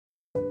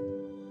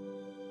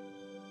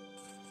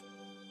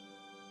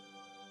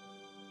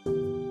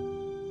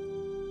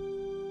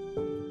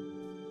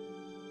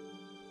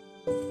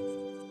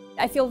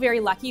I feel very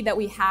lucky that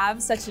we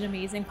have such an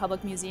amazing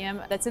public museum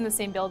that's in the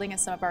same building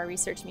as some of our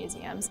research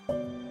museums.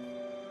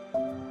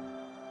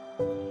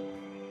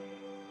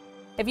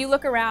 If you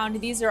look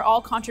around, these are all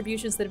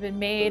contributions that have been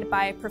made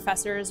by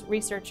professors,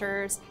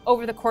 researchers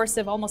over the course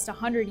of almost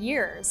 100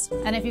 years.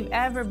 And if you've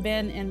ever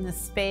been in the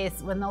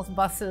space when those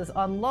buses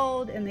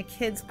unload and the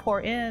kids pour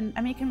in,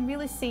 I mean, you can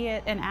really see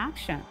it in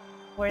action,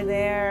 where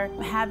they're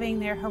having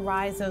their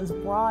horizons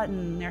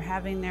broaden, they're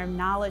having their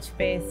knowledge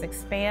base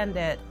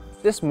expanded.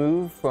 This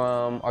move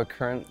from our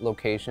current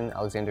location,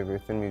 Alexander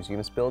Ruthven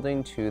Museums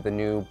building, to the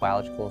new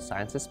Biological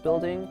Sciences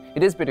building,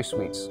 it is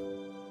bittersweet.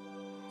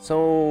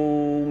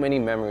 So many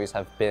memories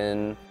have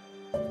been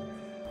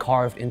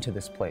carved into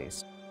this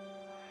place.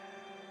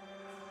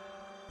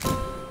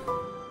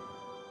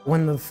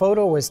 When the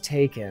photo was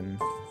taken,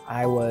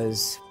 I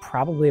was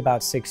probably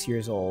about 6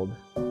 years old.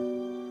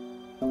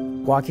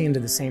 Walking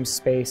into the same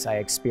space I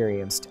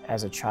experienced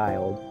as a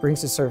child brings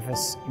to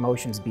surface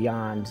emotions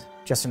beyond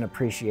just an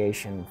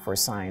appreciation for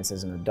science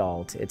as an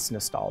adult. It's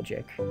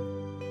nostalgic.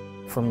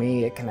 For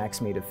me, it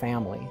connects me to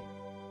family.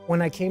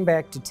 When I came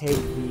back to take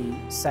the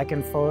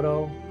second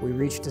photo, we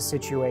reached a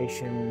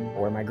situation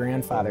where my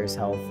grandfather's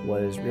health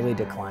was really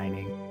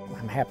declining.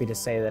 I'm happy to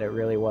say that it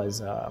really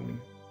was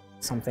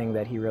something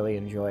that he really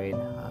enjoyed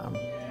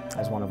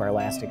as one of our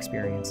last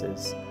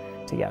experiences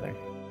together.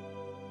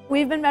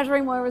 We've been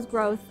measuring Moira's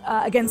growth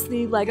against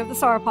the leg of the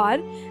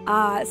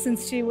sauropod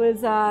since she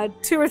was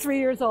 2 or 3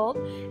 years old.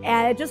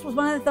 And it just was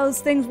one of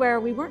those things where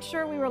we weren't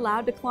sure we were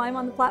allowed to climb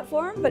on the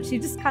platform, but she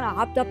just kind of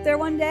hopped up there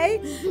one day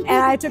and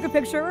I took a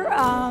picture.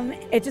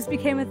 It just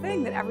became a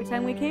thing that every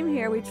time we came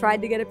here, we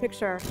tried to get a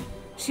picture.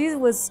 She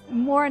was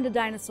more into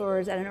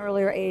dinosaurs at an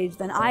earlier age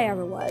than I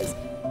ever was.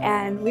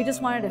 And we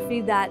just wanted to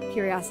feed that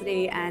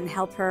curiosity and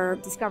help her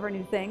discover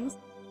new things.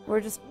 We're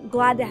just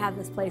glad to have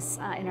this place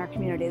in our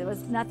community. There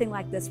was nothing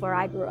like this where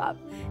I grew up,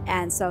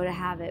 and so to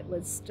have it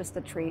was just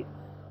a treat.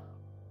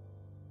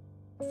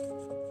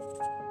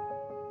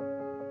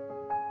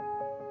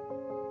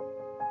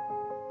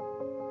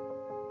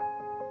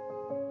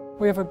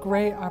 We have a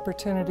great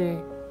opportunity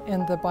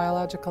in the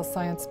Biological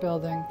Science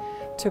building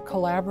to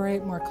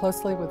collaborate more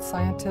closely with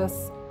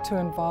scientists, to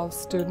involve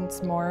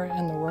students more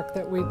in the work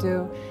that we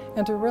do,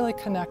 and to really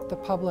connect the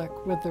public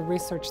with the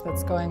research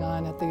that's going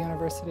on at the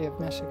University of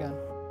Michigan.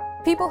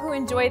 People who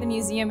enjoy the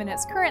museum in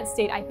its current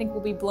state, I think, will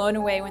be blown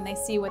away when they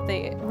see what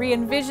the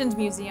re-envisioned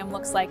museum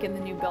looks like in the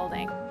new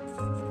building.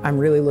 I'm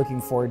really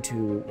looking forward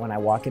to when I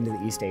walk into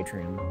the east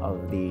atrium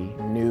of the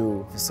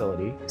new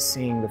facility,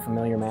 seeing the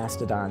familiar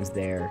mastodons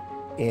there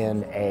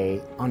in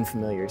an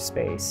unfamiliar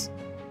space.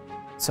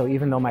 So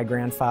even though my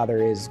grandfather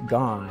is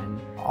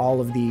gone, all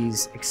of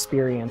these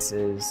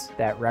experiences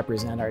that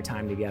represent our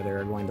time together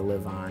are going to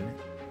live on.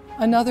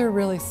 Another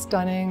really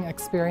stunning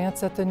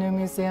experience at the new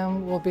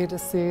museum will be to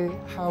see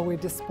how we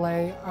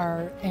display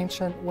our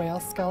ancient whale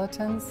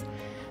skeletons.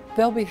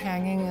 They'll be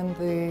hanging in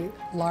the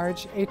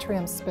large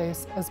atrium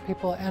space as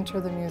people enter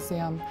the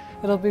museum.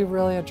 It'll be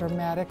really a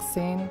dramatic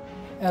scene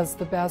as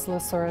the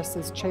Basilosaurus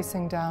is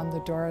chasing down the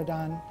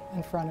Dorodon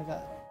in front of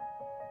it.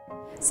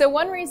 So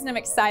one reason I'm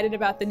excited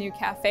about the new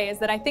cafe is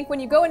that I think when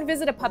you go and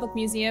visit a public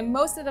museum,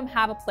 most of them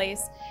have a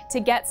place to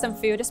get some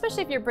food,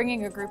 especially if you're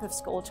bringing a group of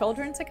school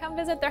children to come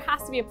visit. There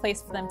has to be a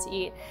place for them to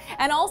eat.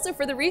 And also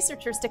for the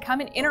researchers to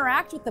come and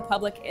interact with the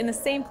public in the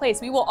same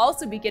place. We will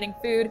also be getting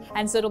food,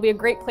 and so it'll be a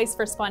great place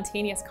for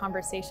spontaneous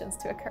conversations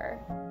to occur.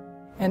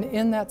 And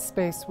in that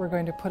space, we're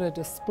going to put a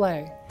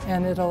display,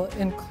 and it'll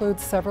include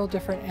several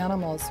different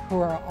animals who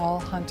are all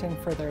hunting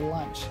for their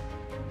lunch.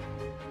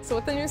 So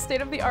with the new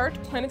state-of-the-art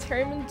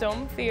planetarium and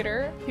dome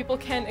theater, people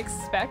can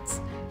expect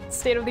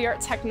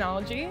state-of-the-art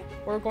technology.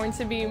 We're going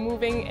to be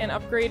moving and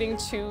upgrading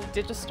to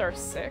Digistar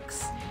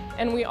 6.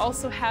 And we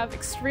also have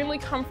extremely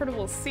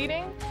comfortable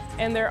seating,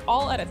 and they're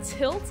all at a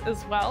tilt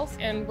as well.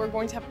 And we're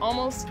going to have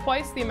almost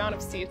twice the amount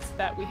of seats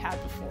that we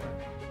had before.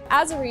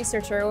 As a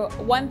researcher,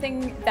 one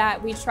thing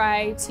that we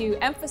try to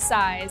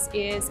emphasize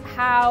is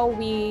how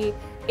we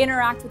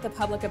interact with the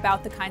public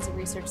about the kinds of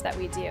research that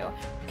we do.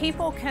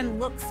 People can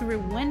look through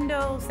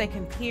windows, they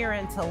can peer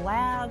into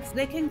labs,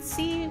 they can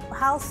see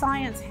how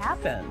science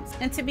happens.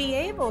 And to be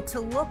able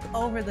to look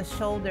over the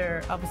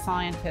shoulder of a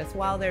scientist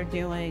while they're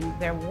doing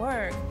their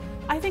work,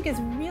 I think is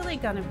really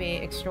going to be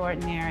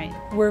extraordinary.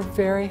 We're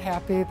very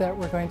happy that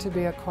we're going to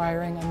be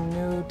acquiring a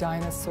new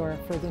dinosaur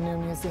for the new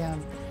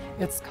museum.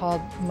 It's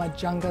called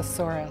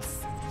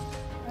Majungasaurus,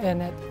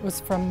 and it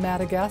was from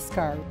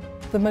Madagascar.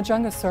 The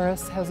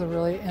Majungasaurus has a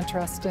really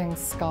interesting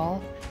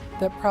skull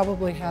that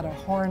probably had a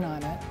horn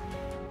on it.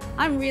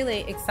 I'm really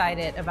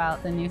excited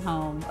about the new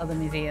home of the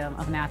Museum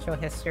of Natural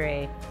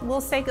History.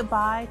 We'll say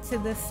goodbye to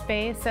this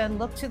space and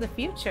look to the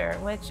future,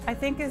 which I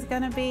think is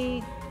going to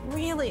be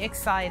really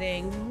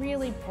exciting,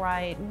 really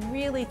bright,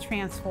 really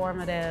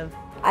transformative.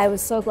 I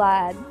was so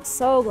glad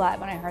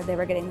when I heard they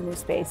were getting the new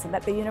space and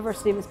that the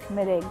university was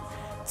committing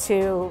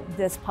to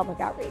this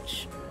public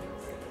outreach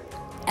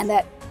and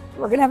that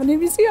we're going to have a new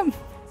museum.